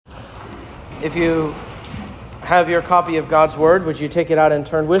If you have your copy of God's Word, would you take it out and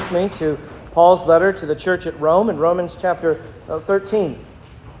turn with me to Paul's letter to the church at Rome in Romans chapter 13.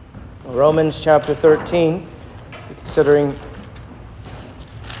 Romans chapter 13, considering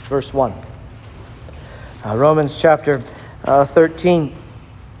verse 1. Romans chapter 13.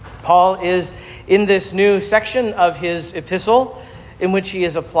 Paul is in this new section of his epistle in which he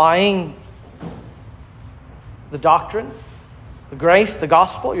is applying the doctrine, the grace, the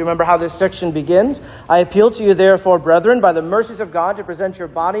gospel. You remember how this section begins? I appeal to you, therefore, brethren, by the mercies of God, to present your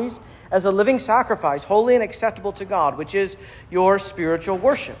bodies as a living sacrifice, holy and acceptable to God, which is your spiritual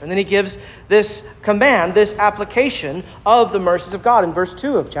worship. And then he gives this command, this application of the mercies of God in verse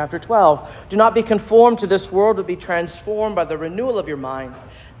 2 of chapter 12. Do not be conformed to this world, but be transformed by the renewal of your mind,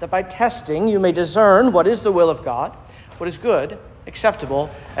 that by testing you may discern what is the will of God, what is good, acceptable,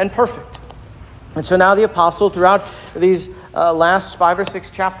 and perfect. And so now the apostle, throughout these last 5 or 6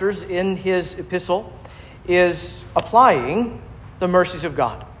 chapters in his epistle, is applying the mercies of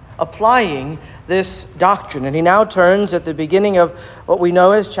God, applying this doctrine. And he now turns at the beginning of what we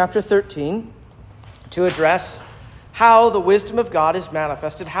know as chapter 13 to address how the wisdom of God is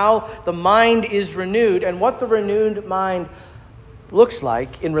manifested, how the mind is renewed, and what the renewed mind looks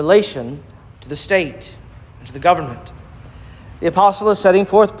like in relation to the state and to the government. The apostle is setting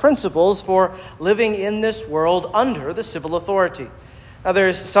forth principles for living in this world under the civil authority. Now, there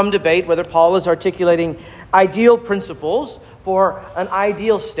is some debate whether Paul is articulating ideal principles for an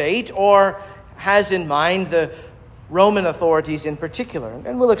ideal state or has in mind the Roman authorities in particular.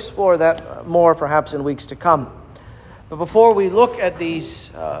 And we'll explore that more perhaps in weeks to come. But before we look at these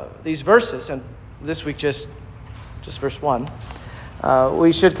verses, and this week just verse 1,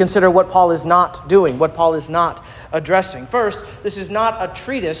 we should consider what Paul is not doing, what Paul is not addressing. First, this is not a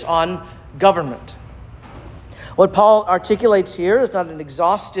treatise on government. What Paul articulates here is not an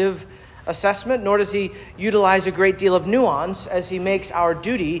exhaustive assessment, nor does he utilize a great deal of nuance as he makes our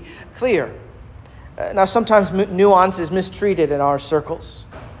duty clear. Now, sometimes nuance is mistreated in our circles.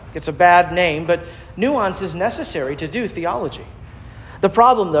 It's a bad name, but nuance is necessary to do theology. The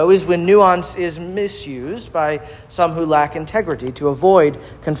problem, though, is when nuance is misused by some who lack integrity to avoid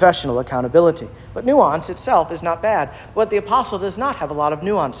confessional accountability. But nuance itself is not bad. But the apostle does not have a lot of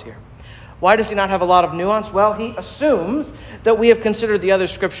nuance here. Why does he not have a lot of nuance? Well, he assumes that we have considered the other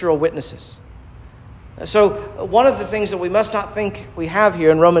scriptural witnesses. So one of the things that we must not think we have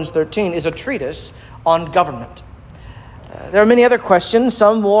here in Romans 13 is a treatise on government. There are many other questions,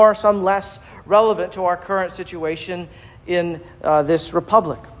 some more, some less relevant to our current situation in this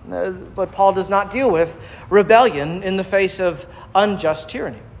republic. But Paul does not deal with rebellion in the face of unjust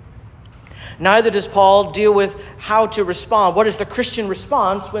tyranny. Neither does Paul deal with how to respond. What is the Christian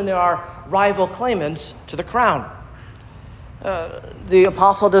response when there are rival claimants to the crown? The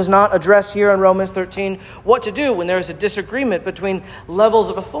apostle does not address here in Romans 13 what to do when there is a disagreement between levels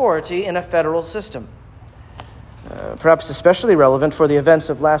of authority in a federal system. Perhaps especially relevant for the events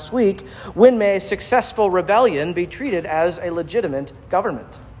of last week, when may a successful rebellion be treated as a legitimate government?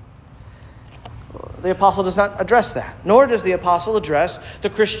 The apostle does not address that, nor does the apostle address the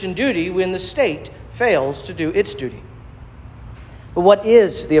Christian duty when the state fails to do its duty. But what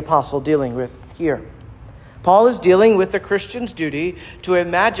is the apostle dealing with here? Paul is dealing with the Christian's duty to a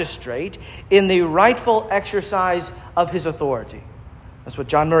magistrate in the rightful exercise of his authority. That's what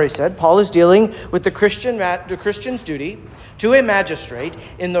John Murray said. Paul is dealing with the Christian's duty to a magistrate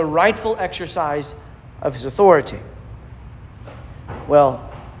in the rightful exercise of his authority. Well,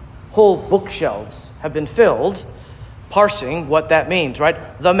 whole bookshelves have been filled parsing what that means,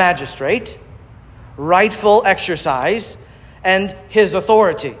 right? The magistrate, rightful exercise, and his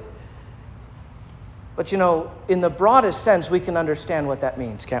authority. But in the broadest sense, we can understand what that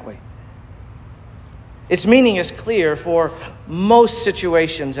means, can't we? Its meaning is clear for most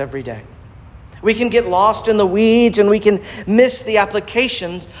situations every day. We can get lost in the weeds and we can miss the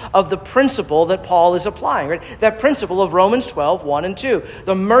applications of the principle that Paul is applying. Right? That principle of Romans 12, 1 and 2.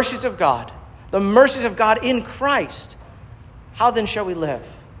 The mercies of God. The mercies of God in Christ. How then shall we live?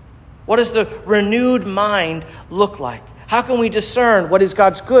 What does the renewed mind look like? How can we discern what is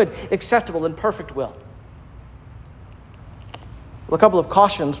God's good, acceptable, and perfect will? Well, a couple of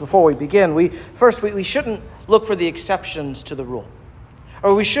cautions before we begin. We shouldn't look for the exceptions to the rule.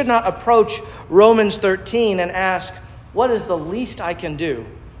 Or we should not approach Romans 13 and ask, what is the least I can do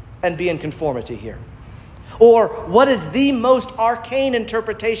and be in conformity here? Or what is the most arcane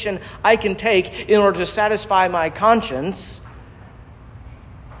interpretation I can take in order to satisfy my conscience?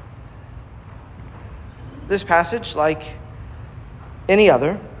 This passage, like any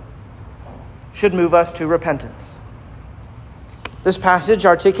other, should move us to repentance. This passage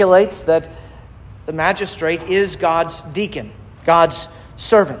articulates that The magistrate is God's deacon, God's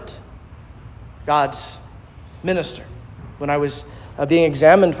servant, God's minister. When I was being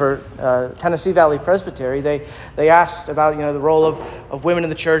examined for Tennessee Valley Presbytery, they asked about the role of women in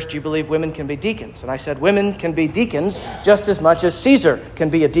the church. Do you believe women can be deacons? And I said, women can be deacons just as much as Caesar can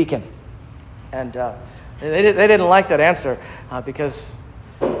be a deacon. And they didn't like that answer because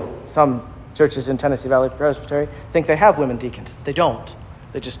some churches in Tennessee Valley Presbytery think they have women deacons. They don't.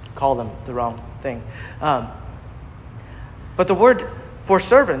 They just call them the wrong thing. But the word for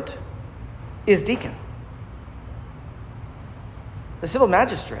servant is deacon. The civil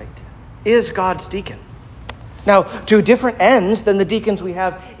magistrate is God's deacon. Now, to different ends than the deacons we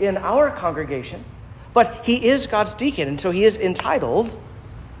have in our congregation, but he is God's deacon, and so he is entitled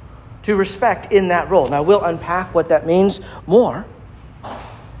to respect in that role. Now, we'll unpack what that means more.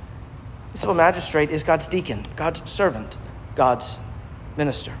 The civil magistrate is God's deacon, God's servant, God's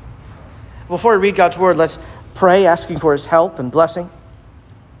minister. Before we read God's word, let's pray, asking for his help and blessing.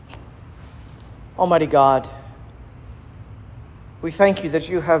 Almighty God, we thank you that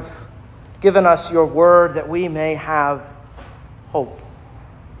you have given us your word that we may have hope,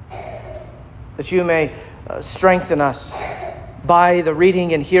 that you may strengthen us by the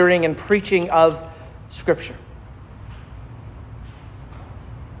reading and hearing and preaching of Scripture.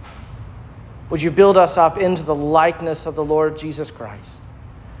 Would you build us up into the likeness of the Lord Jesus Christ,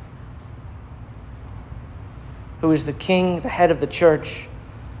 who is the King, the head of the church,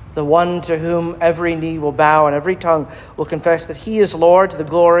 the one to whom every knee will bow and every tongue will confess that he is Lord, to the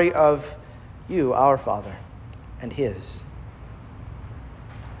glory of you, our Father, and his.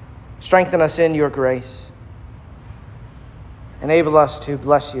 Strengthen us in your grace. Enable us to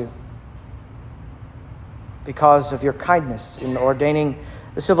bless you because of your kindness in ordaining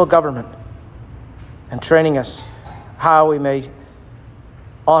the civil government and training us how we may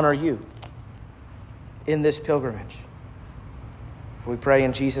honor you in this pilgrimage. We pray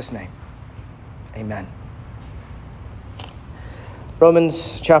in Jesus' name. Amen.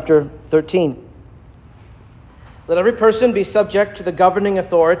 Romans chapter 13. Let every person be subject to the governing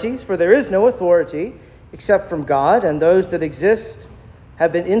authorities, for there is no authority except from God, and those that exist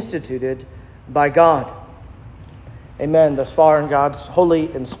have been instituted by God. Amen. Thus far in God's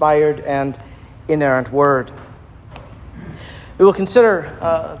holy, inspired, and inerrant word. We will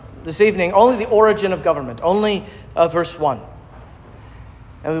consider this evening only the origin of government, only verse 1.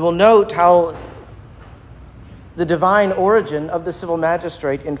 And we will note how the divine origin of the civil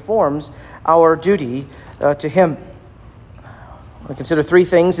magistrate informs our duty to him. We'll consider three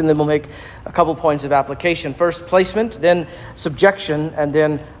things, and then we'll make a couple points of application. First, placement, then subjection, and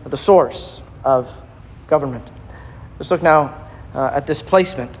then the source of government. Let's look now at this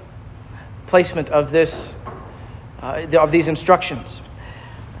placement of this of these instructions.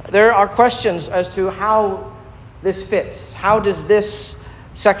 There are questions as to how this fits. How does this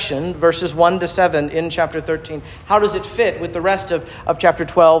section, verses 1 to 7 in chapter 13, how does it fit with the rest of chapter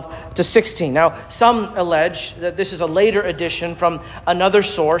 12 to 16? Now, some allege that this is a later addition from another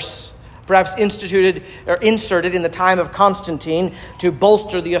source, perhaps instituted or inserted in the time of Constantine to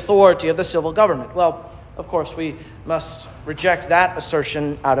bolster the authority of the civil government. Well, of course, we must reject that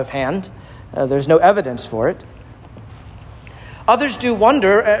assertion out of hand. There's no evidence for it. Others do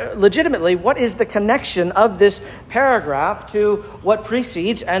wonder, legitimately, what is the connection of this paragraph to what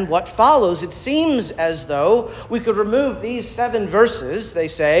precedes and what follows? It seems as though we could remove these 7 verses, they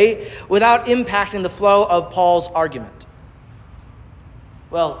say, without impacting the flow of Paul's argument.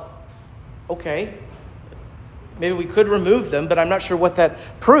 Well, okay, maybe we could remove them, but I'm not sure what that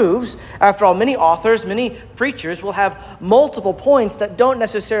proves. After all, many authors, many preachers will have multiple points that don't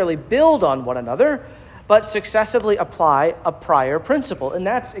necessarily build on one another, but successively apply a prior principle. And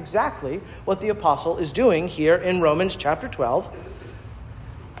that's exactly what the apostle is doing here in Romans chapter 12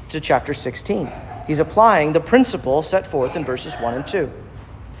 to chapter 16. He's applying the principle set forth in verses 1 and 2.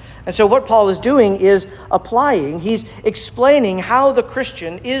 And so what Paul is doing is he's explaining how the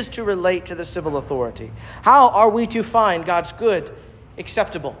Christian is to relate to the civil authority. How are we to find God's good,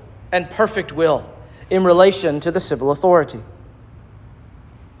 acceptable, and perfect will in relation to the civil authority?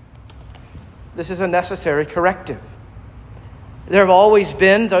 This is a necessary corrective. There have always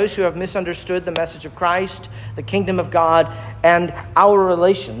been those who have misunderstood the message of Christ, the kingdom of God, and our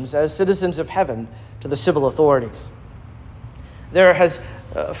relations as citizens of heaven to the civil authorities. There has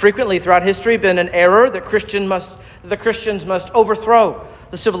frequently throughout history been an error that the Christians must overthrow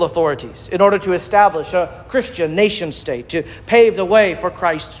the civil authorities in order to establish a Christian nation state, to pave the way for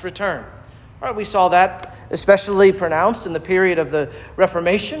Christ's return. All right, we saw that especially pronounced in the period of the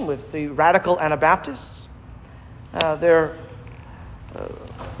Reformation with the radical Anabaptists. There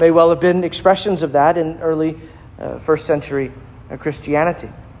may well have been expressions of that in early first century Christianity.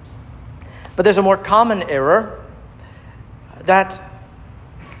 But there's a more common error, that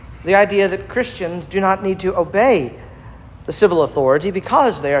the idea that Christians do not need to obey the civil authority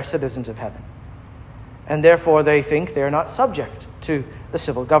because they are citizens of heaven, and therefore they think they are not subject to the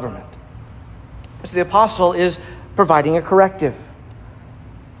civil government. So the apostle is providing a corrective.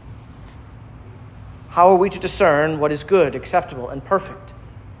 How are we to discern what is good, acceptable, and perfect?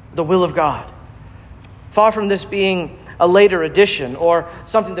 The will of God. Far from this being a later addition or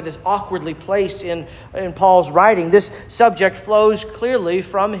something that is awkwardly placed in Paul's writing, this subject flows clearly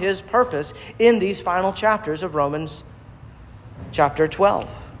from his purpose in these final chapters of Romans chapter 12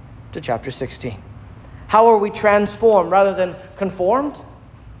 to chapter 16. How are we transformed rather than conformed?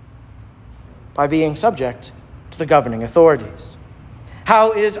 By being subject to the governing authorities.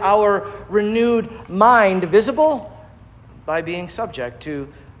 How is our renewed mind visible? By being subject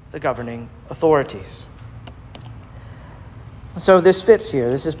to the governing authorities. So this fits here.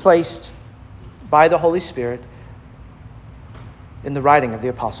 This is placed by the Holy Spirit in the writing of the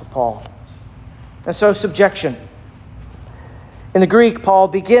Apostle Paul. And so subjection. In the Greek, Paul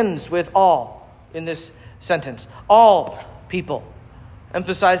begins with all in this sentence. All people.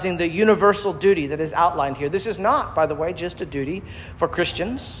 Emphasizing the universal duty that is outlined here. This is not, by the way, just a duty for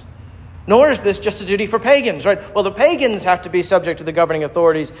Christians. Nor is this just a duty for pagans, right? Well, the pagans have to be subject to the governing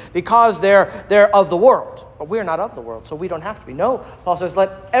authorities because they're of the world. But we're not of the world, so we don't have to be. No, Paul says,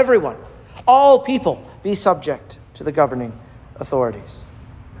 let everyone, all people, be subject to the governing authorities.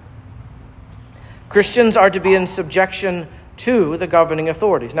 Christians are to be in subjection to the governing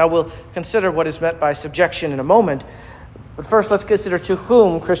authorities. Now, we'll consider what is meant by subjection in a moment. But first, let's consider to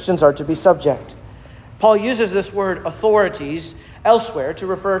whom Christians are to be subject. Paul uses this word authorities elsewhere to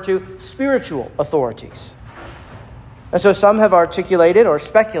refer to spiritual authorities. And so some have articulated or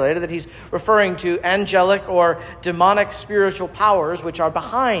speculated that he's referring to angelic or demonic spiritual powers which are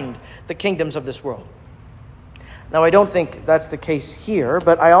behind the kingdoms of this world. Now, I don't think that's the case here,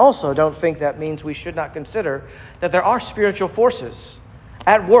 but I also don't think that means we should not consider that there are spiritual forces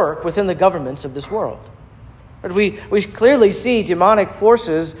at work within the governments of this world. But we clearly see demonic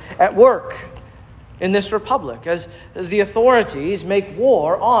forces at work in this republic as the authorities make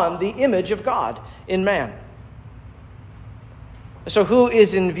war on the image of God in man. So who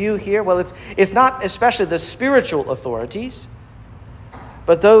is in view here? Well, it's not especially the spiritual authorities,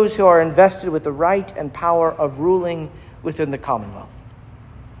 but those who are invested with the right and power of ruling within the commonwealth.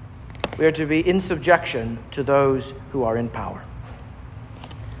 We are to be in subjection to those who are in power.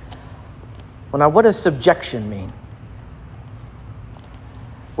 Well, now, what does subjection mean?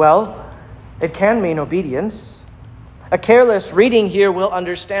 Well, it can mean obedience. A careless reading here will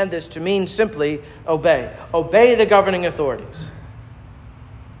understand this to mean simply obey. Obey the governing authorities.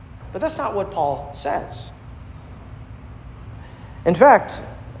 But that's not what Paul says. In fact,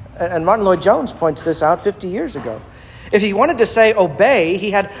 and Martin Lloyd-Jones points this out 50 years ago, if he wanted to say obey,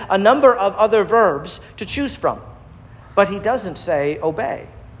 he had a number of other verbs to choose from. But he doesn't say obey.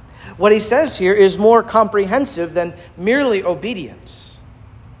 What he says here is more comprehensive than merely obedience.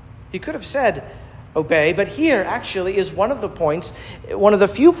 He could have said obey, but here actually is one of the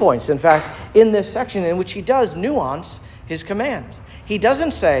few points, in fact, in this section in which he does nuance his command. He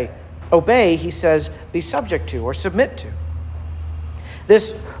doesn't say obey, he says be subject to or submit to.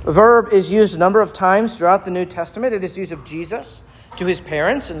 This verb is used a number of times throughout the New Testament. It is used of Jesus to his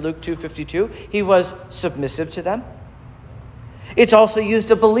parents in Luke 2:52. He was submissive to them. It's also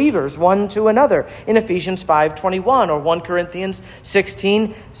used of believers one to another in Ephesians 5:21 or 1 Corinthians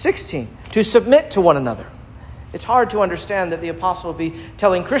 16:16 to submit to one another. It's hard to understand that the apostle will be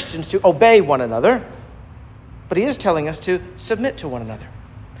telling Christians to obey one another, but he is telling us to submit to one another.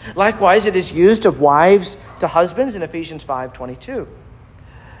 Likewise, it is used of wives to husbands in Ephesians 5:22.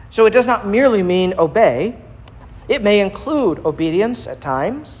 So it does not merely mean obey. It may include obedience at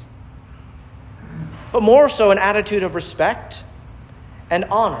times, but more so an attitude of respect and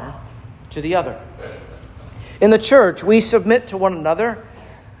honor to the other. In the church, we submit to one another,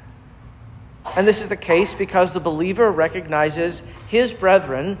 and this is the case because the believer recognizes his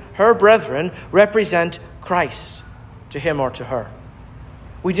brethren, her brethren, represent Christ to him or to her.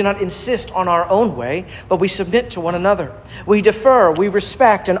 We do not insist on our own way, but we submit to one another. We defer, we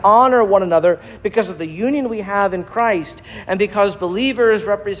respect and honor one another because of the union we have in Christ and because believers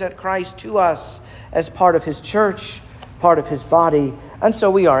represent Christ to us as part of his church, part of his body, and so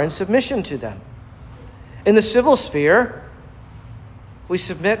we are in submission to them. In the civil sphere, we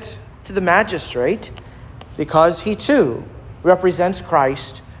submit to the magistrate because he too represents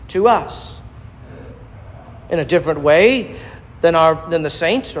Christ to us. In a different way, Then the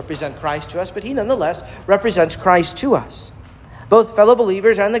saints represent Christ to us, but he nonetheless represents Christ to us. Both fellow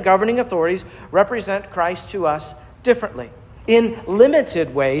believers and the governing authorities represent Christ to us differently, in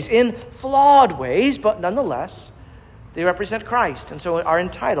limited ways, in flawed ways, but nonetheless, they represent Christ and so are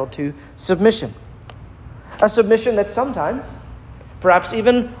entitled to submission. A submission that sometimes, perhaps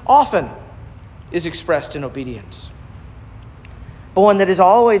even often, is expressed in obedience, but one that is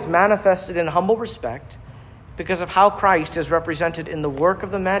always manifested in humble respect because of how Christ is represented in the work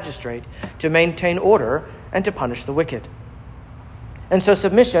of the magistrate to maintain order and to punish the wicked. And so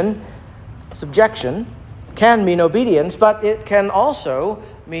subjection, can mean obedience, but it can also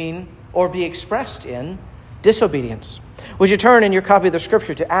mean or be expressed in disobedience. Would you turn in your copy of the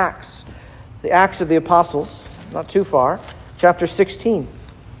Scripture to Acts, the Acts of the Apostles, not too far, chapter 16.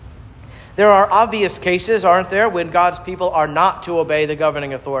 There are obvious cases, aren't there, when God's people are not to obey the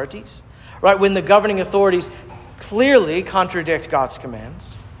governing authorities, right? When the governing authorities clearly contradict God's commands.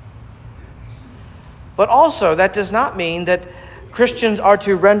 But also, that does not mean that Christians are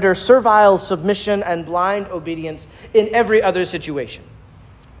to render servile submission and blind obedience in every other situation.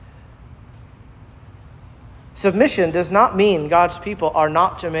 Submission does not mean God's people are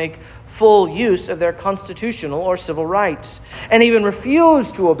not to make full use of their constitutional or civil rights, and even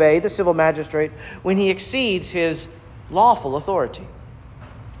refuse to obey the civil magistrate when he exceeds his lawful authority.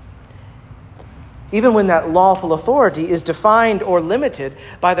 Even when that lawful authority is defined or limited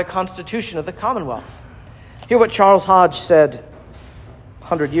by the Constitution of the Commonwealth. Hear what Charles Hodge said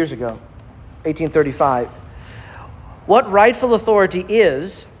 100 years ago, 1835. What rightful authority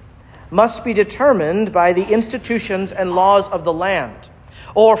is must be determined by the institutions and laws of the land,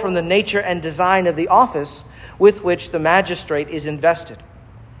 or from the nature and design of the office with which the magistrate is invested.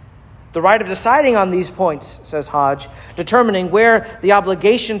 The right of deciding on these points, says Hodge, determining where the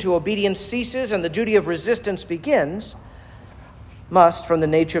obligation to obedience ceases and the duty of resistance begins, must, from the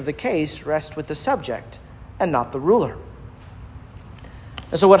nature of the case, rest with the subject and not the ruler.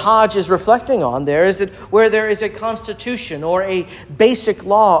 And so what Hodge is reflecting on there is that where there is a constitution or a basic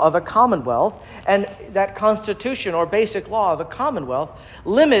law of a commonwealth, and that constitution or basic law of a commonwealth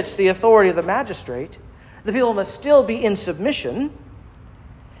limits the authority of the magistrate, the people must still be in submission,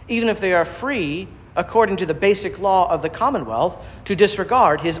 even if they are free, according to the basic law of the commonwealth, to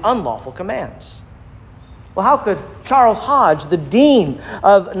disregard his unlawful commands. Well, how could Charles Hodge, the dean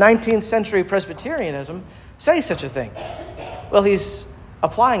of 19th century Presbyterianism, say such a thing? Well, he's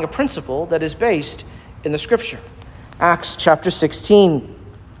applying a principle that is based in the Scripture. Acts chapter 16.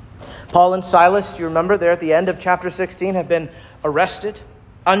 Paul and Silas, you remember there at the end of chapter 16, have been arrested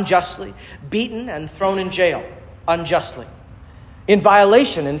unjustly, beaten and thrown in jail unjustly. In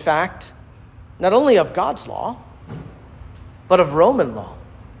violation, in fact, not only of God's law, but of Roman law.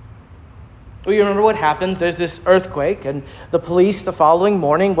 Well, you remember what happened? There's this earthquake, and the police the following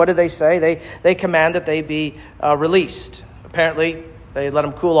morning, what did they say? They command that they be released. Apparently, they let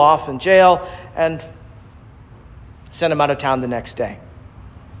him cool off in jail and sent him out of town the next day.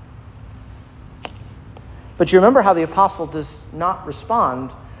 But you remember how the apostle does not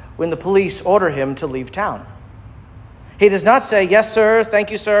respond when the police order him to leave town. He does not say, "Yes, sir, thank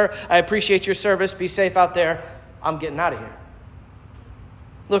you, sir, I appreciate your service, be safe out there, I'm getting out of here."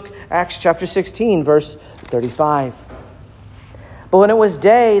 Look, Acts chapter 16, verse 35. But when it was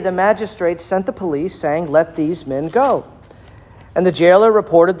day, the magistrates sent the police, saying, "Let these men go." And the jailer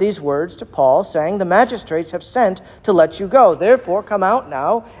reported these words to Paul, saying, "The magistrates have sent to let you go. Therefore, come out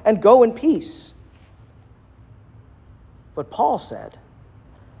now and go in peace." But Paul said,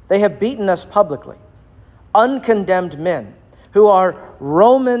 "They have beaten us publicly, uncondemned men who are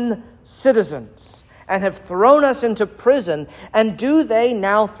Roman citizens, and have thrown us into prison, and do they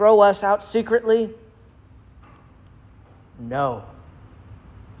now throw us out secretly? No.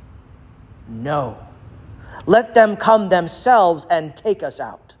 No. Let them come themselves and take us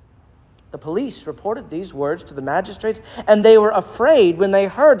out." The police reported these words to the magistrates, and they were afraid when they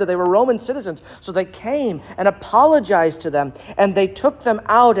heard that they were Roman citizens. So they came and apologized to them, and they took them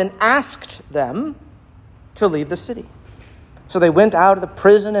out and asked them to leave the city. So they went out of the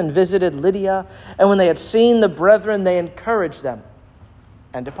prison and visited Lydia, and when they had seen the brethren, they encouraged them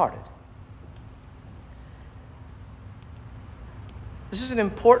and departed. This is an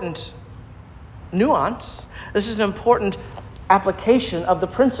important nuance. This is an important application of the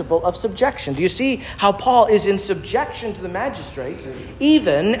principle of subjection. Do you see how Paul is in subjection to the magistrates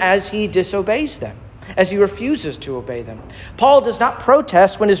even as he disobeys them, as he refuses to obey them? Paul does not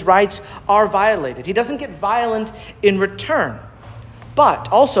protest when his rights are violated. He doesn't get violent in return. But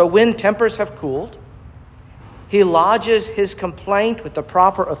also when tempers have cooled, he lodges his complaint with the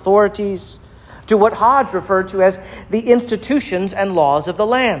proper authorities to what Hodge referred to as the institutions and laws of the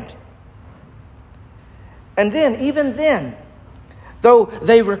land. And then, even then, though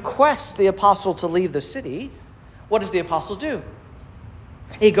they request the apostle to leave the city, what does the apostle do?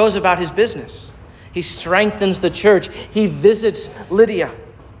 He goes about his business. He strengthens the church. He visits Lydia.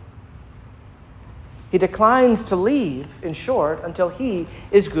 He declines to leave, in short, until he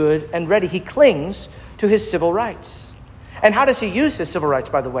is good and ready. He clings to his civil rights. And how does he use his civil rights,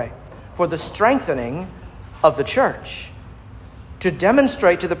 by the way? For the strengthening of the church. To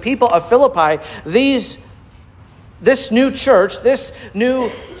demonstrate to the people of Philippi, this new church, this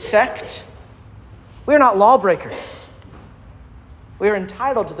new sect, we are not lawbreakers. We are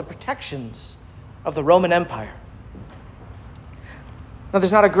entitled to the protections of the Roman Empire. Now,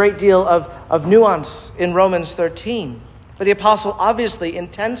 there's not a great deal of nuance in Romans 13, but the apostle obviously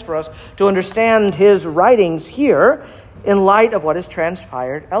intends for us to understand his writings here in light of what has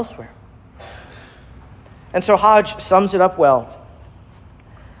transpired elsewhere. And so Hodge sums it up well.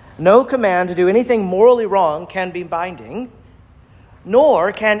 No command to do anything morally wrong can be binding,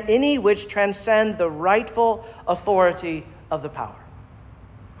 nor can any which transcend the rightful authority of the power.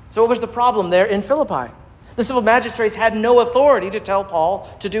 So what was the problem there in Philippi? The civil magistrates had no authority to tell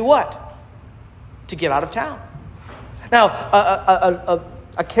Paul to do what? To get out of town. Now,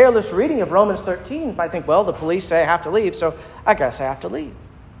 a careless reading of Romans 13 might think, well, the police say I have to leave, so I guess I have to leave.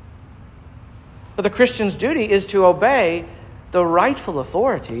 But the Christian's duty is to obey the rightful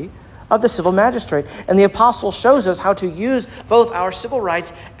authority of the civil magistrate. And the apostle shows us how to use both our civil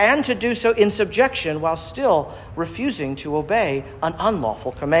rights and to do so in subjection while still refusing to obey an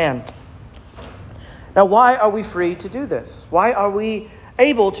unlawful command. Now, why are we free to do this? Why are we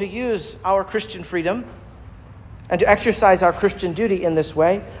able to use our Christian freedom and to exercise our Christian duty in this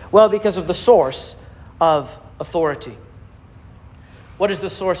way? Well, because of the source of authority. What is the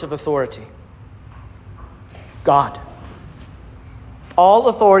source of authority? God. All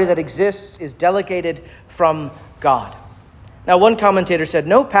authority that exists is delegated from God. Now, one commentator said,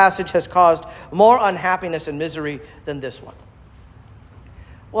 no passage has caused more unhappiness and misery than this one.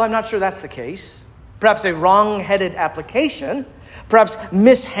 Well, I'm not sure that's the case. Perhaps a wrong-headed application, perhaps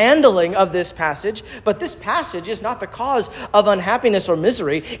mishandling of this passage, but this passage is not the cause of unhappiness or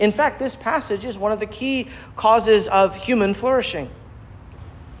misery. In fact, this passage is one of the key causes of human flourishing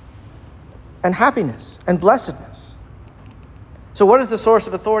and happiness and blessedness. So what is the source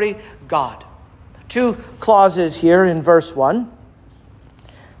of authority? God. 2 clauses here in verse 1.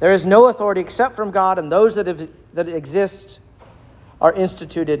 There is no authority except from God, and those that exist are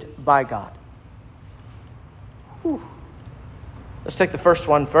instituted by God. Whew. Let's take the first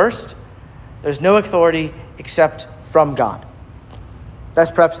one first. There's no authority except from God.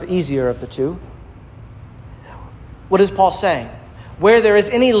 That's perhaps the easier of the two. What is Paul saying? Where there is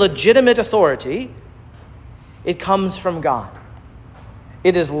any legitimate authority, it comes from God.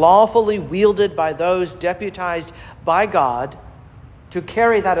 It is lawfully wielded by those deputized by God to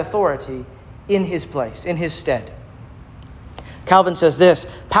carry that authority in his place, in his stead. Calvin says this,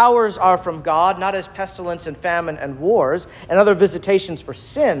 powers are from God, not as pestilence and famine and wars and other visitations for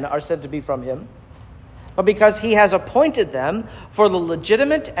sin are said to be from him, but because he has appointed them for the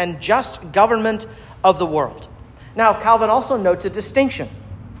legitimate and just government of the world. Now, Calvin also notes a distinction.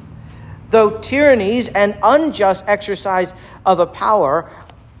 Though tyrannies and unjust exercise of a power,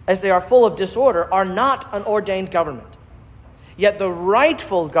 as they are full of disorder, are not an ordained government, yet the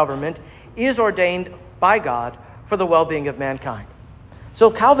rightful government is ordained by God for the well-being of mankind.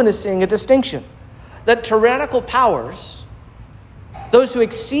 So Calvin is seeing a distinction, that tyrannical powers, those who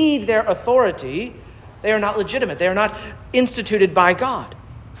exceed their authority, they are not legitimate. They are not instituted by God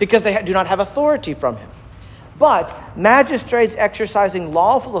because they do not have authority from him. But magistrates exercising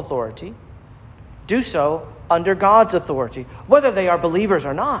lawful authority do so under God's authority, whether they are believers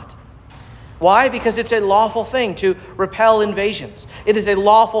or not. Why? Because it's a lawful thing to repel invasions. It is a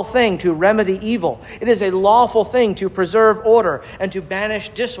lawful thing to remedy evil. It is a lawful thing to preserve order and to banish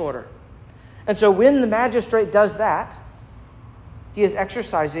disorder. And so when the magistrate does that, he is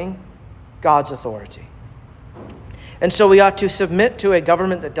exercising God's authority. And so we ought to submit to a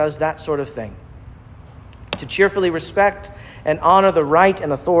government that does that sort of thing, to cheerfully respect and honor the right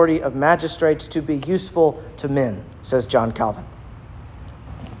and authority of magistrates to be useful to men, says John Calvin.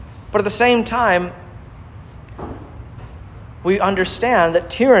 But at the same time, we understand that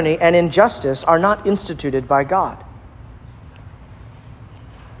tyranny and injustice are not instituted by God.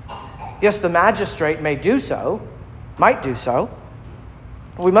 Yes, the magistrate might do so,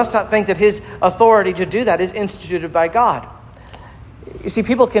 but we must not think that his authority to do that is instituted by God. You see,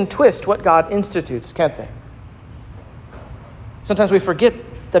 people can twist what God institutes, can't they? Sometimes we forget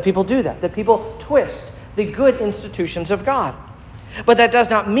that people do that people twist the good institutions of God. But that does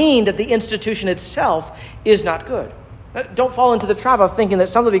not mean that the institution itself is not good. Don't fall into the trap of thinking that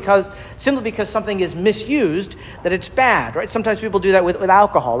simply because something is misused, that it's bad, right? Sometimes people do that with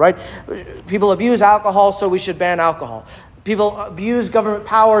alcohol, right? People abuse alcohol, so we should ban alcohol. People abuse government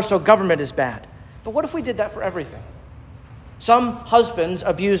power, so government is bad. But what if we did that for everything? Some husbands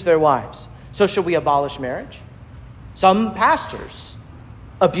abuse their wives, so should we abolish marriage? Some pastors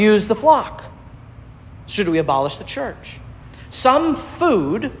abuse the flock. Should we abolish the church? Some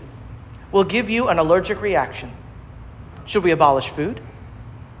food will give you an allergic reaction. Should we abolish food?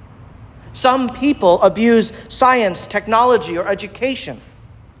 Some people abuse science, technology, or education.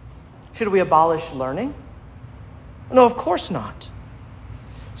 Should we abolish learning? No, of course not.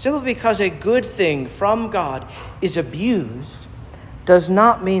 Simply because a good thing from God is abused does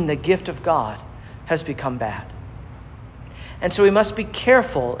not mean the gift of God has become bad. And so we must be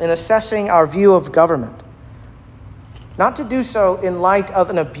careful in assessing our view of government. Not to do so in light of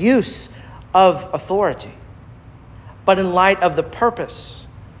an abuse of authority, but in light of the purpose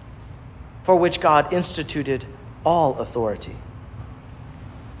for which God instituted all authority.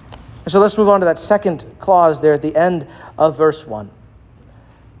 So let's move on to that second clause there at the end of verse 1.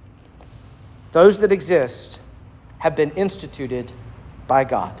 Those that exist have been instituted by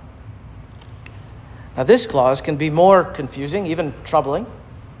God. Now this clause can be more confusing, even troubling.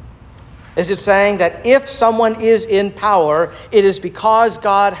 Is it saying that if someone is in power, it is because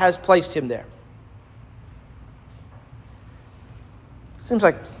God has placed him there? Seems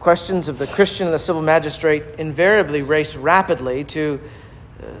like questions of the Christian and the civil magistrate invariably race rapidly to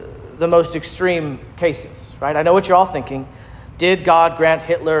the most extreme cases, right? I know what you're all thinking. Did God grant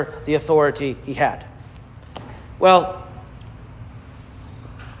Hitler the authority he had? Well,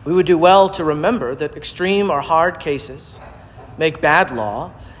 we would do well to remember that extreme or hard cases make bad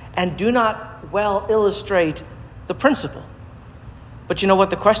law and do not well illustrate the principle. But you know what?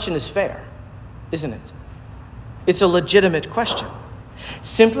 The question is fair, isn't it? It's a legitimate question.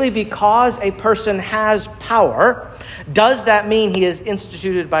 Simply because a person has power, does that mean he is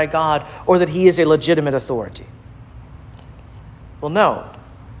instituted by God or that he is a legitimate authority? Well, no.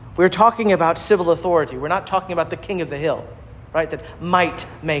 We're talking about civil authority. We're not talking about the king of the hill, right? That might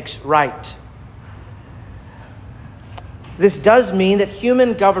makes right. This does mean that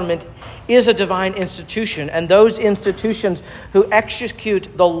human government is a divine institution, and those institutions who execute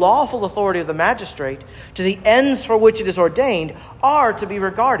the lawful authority of the magistrate to the ends for which it is ordained are to be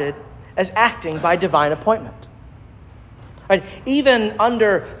regarded as acting by divine appointment. Right? Even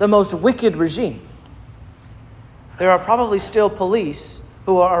under the most wicked regime, there are probably still police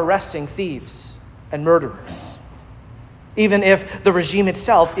who are arresting thieves and murderers, even if the regime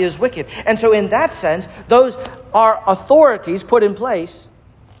itself is wicked. And so in that sense, those are authorities put in place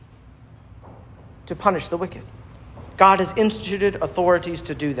to punish the wicked. God has instituted authorities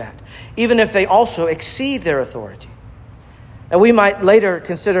to do that, even if they also exceed their authority. And we might later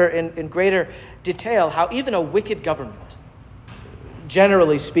consider in greater detail how even a wicked government,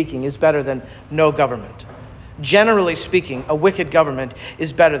 generally speaking, is better than no government. Generally speaking, a wicked government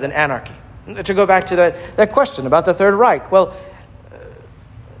is better than anarchy. To go back to that question about the Third Reich, well,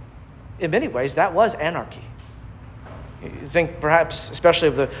 in many ways, that was anarchy. You think perhaps especially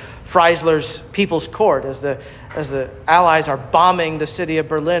of the Freisler's People's Court as the Allies are bombing the city of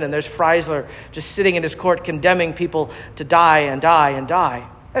Berlin, and there's Freisler just sitting in his court condemning people to die and die and die.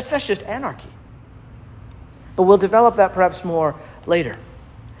 That's just anarchy. But we'll develop that perhaps more later.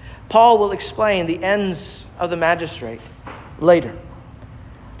 Paul will explain the ends of the magistrate later.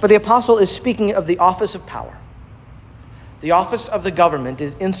 But the apostle is speaking of the office of power. The office of the government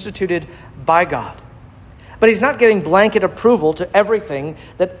is instituted by God. But he's not giving blanket approval to everything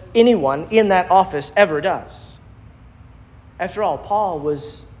that anyone in that office ever does. After all, Paul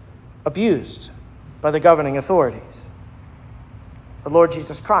was abused by the governing authorities. The Lord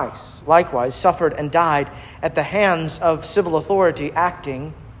Jesus Christ likewise suffered and died at the hands of civil authority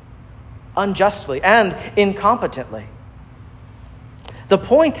acting unjustly and incompetently. The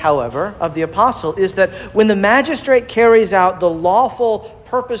point, however, of the apostle is that when the magistrate carries out the lawful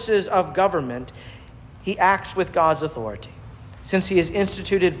purposes of government, he acts with God's authority, since he is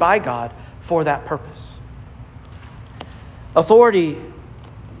instituted by God for that purpose. Authority,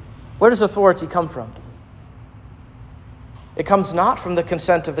 where does authority come from? It comes not from the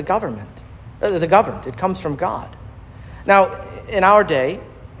consent of the governed. It comes from God. Now, in our day,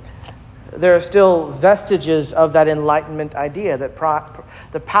 there are still vestiges of that Enlightenment idea that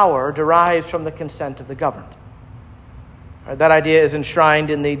the power derives from the consent of the governed. That idea is enshrined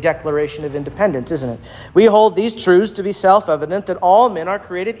in the Declaration of Independence, isn't it? We hold these truths to be self-evident, that all men are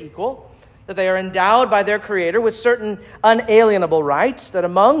created equal, that they are endowed by their Creator with certain unalienable rights, that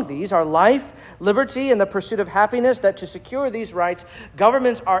among these are life, liberty, and the pursuit of happiness, that to secure these rights,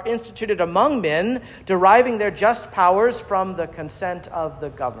 governments are instituted among men, deriving their just powers from the consent of the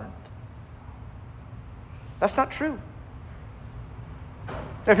governed. That's not true.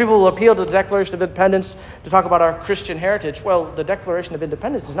 There are people who appeal to the Declaration of Independence to talk about our Christian heritage. Well, the Declaration of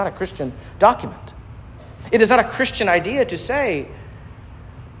Independence is not a Christian document. It is not a Christian idea to say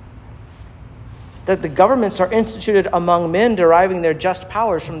that the governments are instituted among men, deriving their just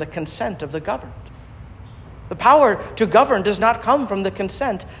powers from the consent of the governed. The power to govern does not come from the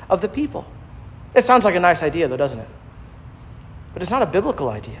consent of the people. It sounds like a nice idea, though, doesn't it? But it's not a biblical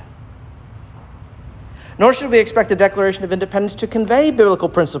idea. Nor should we expect the Declaration of Independence to convey biblical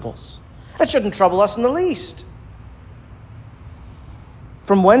principles. That shouldn't trouble us in the least.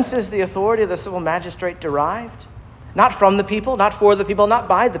 From whence is the authority of the civil magistrate derived? Not from the people, not for the people, not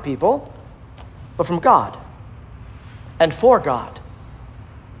by the people, but from God and for God,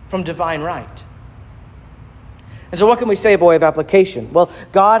 from divine right. And so what can we say by way of application? Well,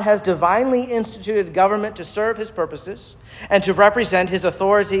 God has divinely instituted government to serve his purposes and to represent his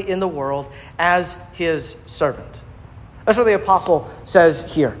authority in the world as his servant. That's what the apostle says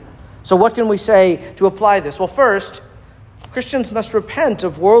here. So what can we say to apply this? Well, first, Christians must repent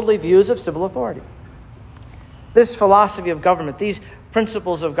of worldly views of civil authority. This philosophy of government, these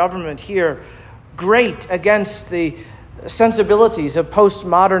principles of government here, grate against the sensibilities of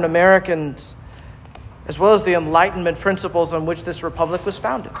postmodern Americans, as well as the Enlightenment principles on which this republic was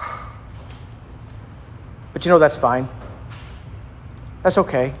founded. But that's fine. That's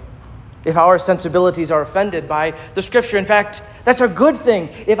okay. If our sensibilities are offended by the Scripture, in fact, that's a good thing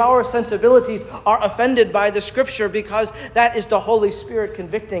if our sensibilities are offended by the Scripture, because that is the Holy Spirit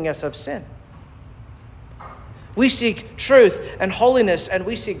convicting us of sin. We seek truth and holiness, and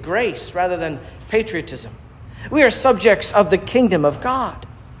we seek grace rather than patriotism. We are subjects of the kingdom of God.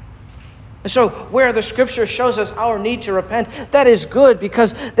 And so where the Scripture shows us our need to repent, that is good,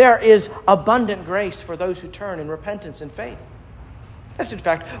 because there is abundant grace for those who turn in repentance and faith. That's in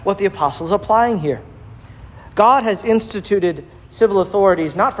fact what the apostle is applying here. God has instituted civil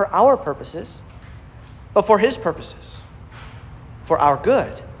authorities not for our purposes, but for his purposes. For our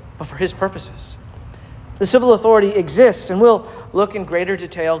good, but for his purposes. The civil authority exists, and we'll look in greater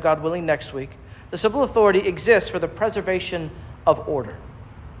detail, God willing, next week. The civil authority exists for the preservation of order.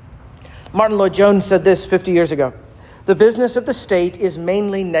 Martin Lloyd-Jones said this 50 years ago: "The business of the state is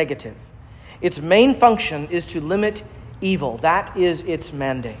mainly negative. Its main function is to limit evil. That is its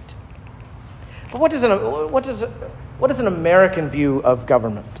mandate." But what is an American view of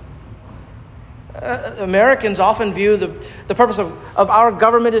government? Americans often view the purpose of our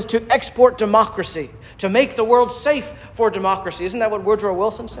government is to export democracy, to make the world safe for democracy. Isn't that what Woodrow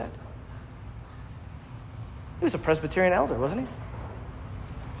Wilson said? He was a Presbyterian elder, wasn't he?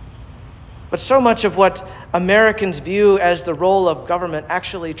 But so much of what Americans view as the role of government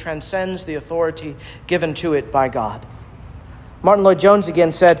actually transcends the authority given to it by God. Martin Lloyd-Jones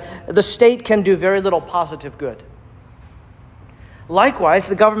again said, "The state can do very little positive good. Likewise,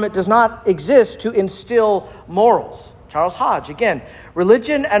 the government does not exist to instill morals." Charles Hodge, again,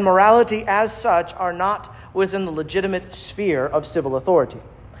 "Religion and morality as such are not within the legitimate sphere of civil authority."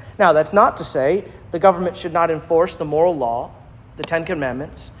 Now, that's not to say the government should not enforce the moral law, the Ten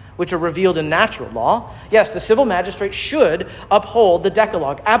Commandments, which are revealed in natural law. Yes, the civil magistrate should uphold the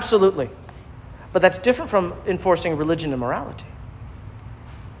Decalogue, absolutely. But that's different from enforcing religion and morality.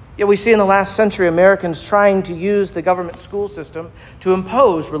 Yet we see in the last century Americans trying to use the government school system to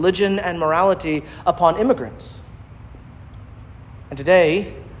impose religion and morality upon immigrants. And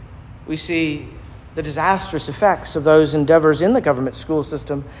today, we see the disastrous effects of those endeavors in the government school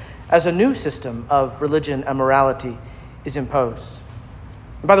system as a new system of religion and morality is imposed.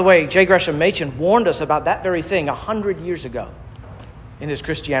 And by the way, J. Gresham Machen warned us about that very thing 100 years ago in his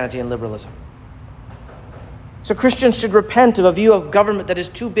Christianity and Liberalism. So Christians should repent of a view of government that is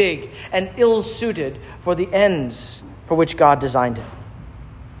too big and ill-suited for the ends for which God designed it.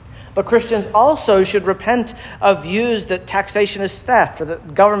 But Christians also should repent of views that taxation is theft, or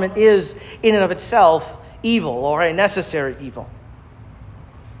that government is, in and of itself, evil or a necessary evil.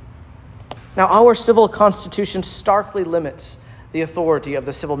 Now, our civil constitution starkly limits the authority of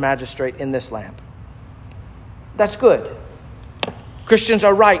the civil magistrate in this land. That's good. Christians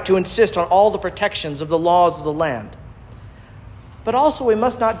are right to insist on all the protections of the laws of the land. But also we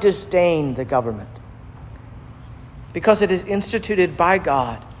must not disdain the government, because it is instituted by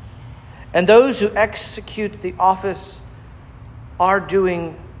God, and those who execute the office are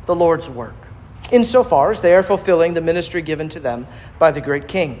doing the Lord's work, insofar as they are fulfilling the ministry given to them by the great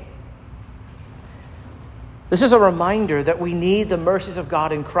King. This is a reminder that we need the mercies of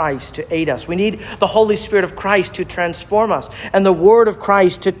God in Christ to aid us. We need the Holy Spirit of Christ to transform us, and the Word of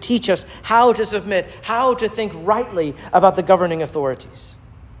Christ to teach us how to submit, how to think rightly about the governing authorities.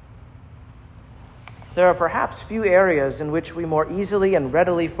 There are perhaps few areas in which we more easily and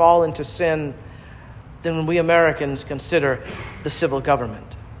readily fall into sin than when we Americans consider the civil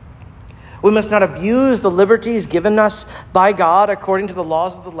government. We must not abuse the liberties given us by God according to the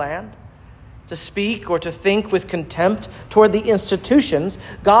laws of the land, to speak or to think with contempt toward the institutions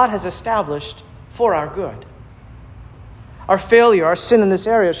God has established for our good. Our failure, our sin in this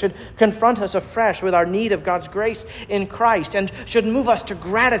area should confront us afresh with our need of God's grace in Christ and should move us to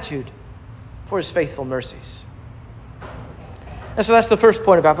gratitude for His faithful mercies. And so that's the first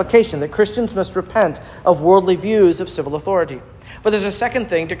point of application, that Christians must repent of worldly views of civil authority. But there's a second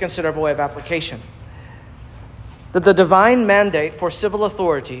thing to consider by way of application, that the divine mandate for civil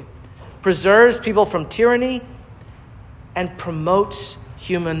authority preserves people from tyranny and promotes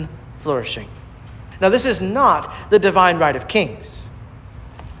human flourishing. Now, this is not the divine right of kings,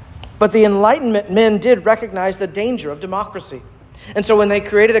 but the Enlightenment men did recognize the danger of democracy. And so when they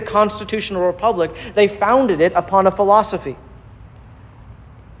created a constitutional republic, they founded it upon a philosophy.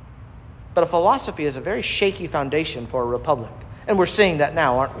 But a philosophy is a very shaky foundation for a republic. And we're seeing that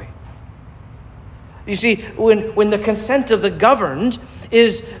now, aren't we? You see, when the consent of the governed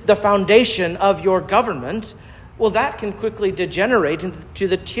is the foundation of your government, well, that can quickly degenerate into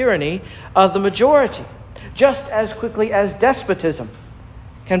the tyranny of the majority, just as quickly as despotism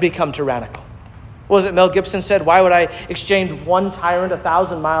can become tyrannical. What was it Mel Gibson said? Why would I exchange one tyrant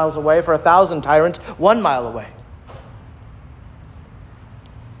 1,000 miles away for 1,000 tyrants 1 mile away?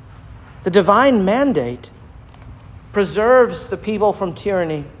 The divine mandate preserves the people from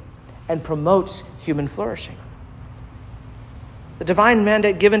tyranny and promotes human flourishing. The divine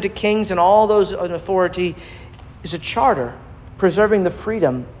mandate given to kings and all those in authority is a charter preserving the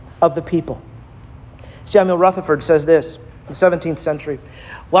freedom of the people. Samuel Rutherford says this in the 17th century: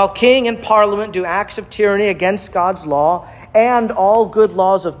 while king and parliament do acts of tyranny against God's law and all good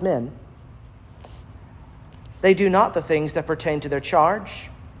laws of men, they do not the things that pertain to their charge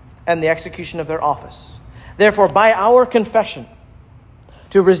and the execution of their office. Therefore, by our confession,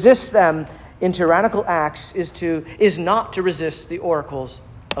 to resist them in tyrannical acts is not to resist the oracles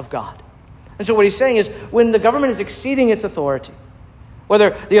of God. And so what he's saying is, when the government is exceeding its authority,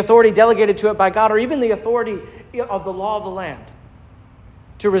 whether the authority delegated to it by God or even the authority of the law of the land,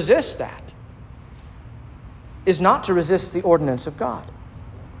 to resist that is not to resist the ordinance of God.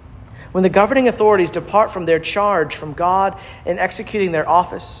 When the governing authorities depart from their charge from God in executing their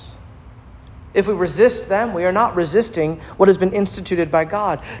office, if we resist them, we are not resisting what has been instituted by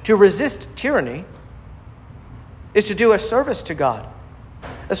God. To resist tyranny is to do a service to God.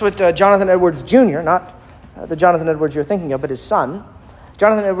 That's what Jonathan Edwards Jr., not the Jonathan Edwards you're thinking of, but his son,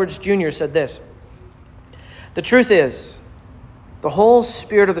 Jonathan Edwards Jr. said this: the truth is, the whole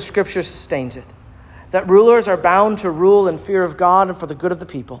spirit of the Scripture sustains it, that rulers are bound to rule in fear of God and for the good of the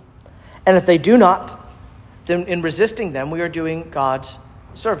people. And if they do not, then in resisting them, we are doing God's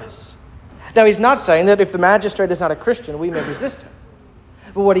service. Now, he's not saying that if the magistrate is not a Christian, we may resist him.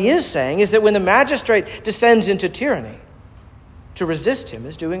 But what he is saying is that when the magistrate descends into tyranny, to resist him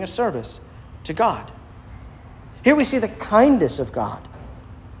is doing a service to God. Here we see the kindness of God,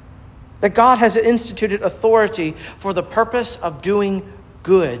 that God has instituted authority for the purpose of doing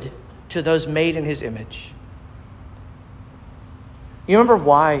good to those made in His image. You remember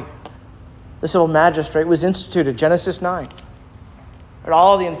why the civil magistrate was instituted, Genesis 9. And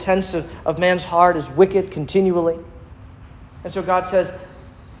all the intents of man's heart is wicked continually. And so God says,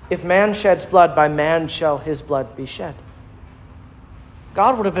 if man sheds blood, by man shall his blood be shed.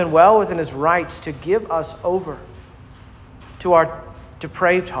 God would have been well within His rights to give us over to our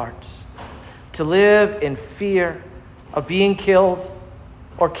depraved hearts, to live in fear of being killed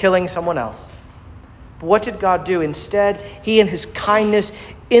or killing someone else. But what did God do? Instead, He in His kindness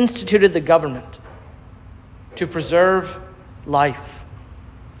instituted the government to preserve life,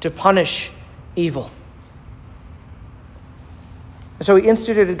 to punish evil. And so He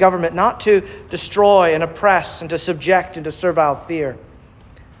instituted government not to destroy and oppress and to subject and to servile fear,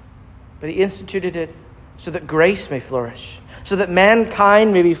 but He instituted it so that grace may flourish, so that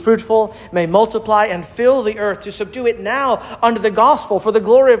mankind may be fruitful, may multiply and fill the earth, to subdue it now under the gospel for the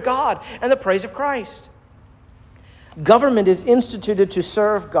glory of God and the praise of Christ. Government is instituted to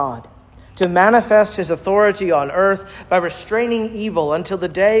serve God, to manifest his authority on earth by restraining evil until the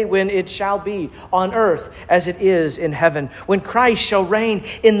day when it shall be on earth as it is in heaven, when Christ shall reign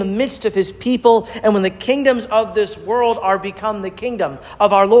in the midst of his people, and when the kingdoms of this world are become the kingdom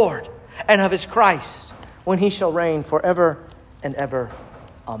of our Lord and of his Christ, when he shall reign forever and ever.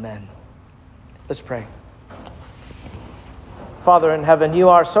 Amen. Let's pray. Father in heaven, you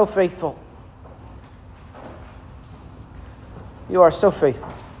are so faithful. You are so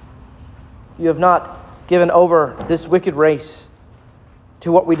faithful. You have not given over this wicked race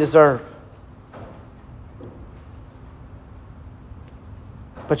to what we deserve,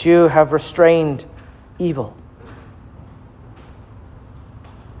 but you have restrained evil,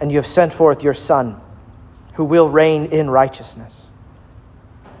 and you have sent forth your Son, who will reign in righteousness.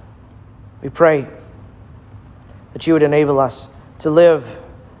 We pray that you would enable us to live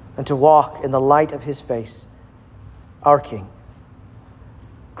and to walk in the light of his face, our King.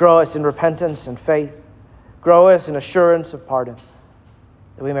 Grow us in repentance and faith. Grow us in assurance of pardon,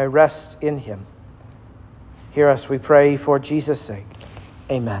 that we may rest in him. Hear us, we pray, for Jesus' sake.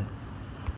 Amen.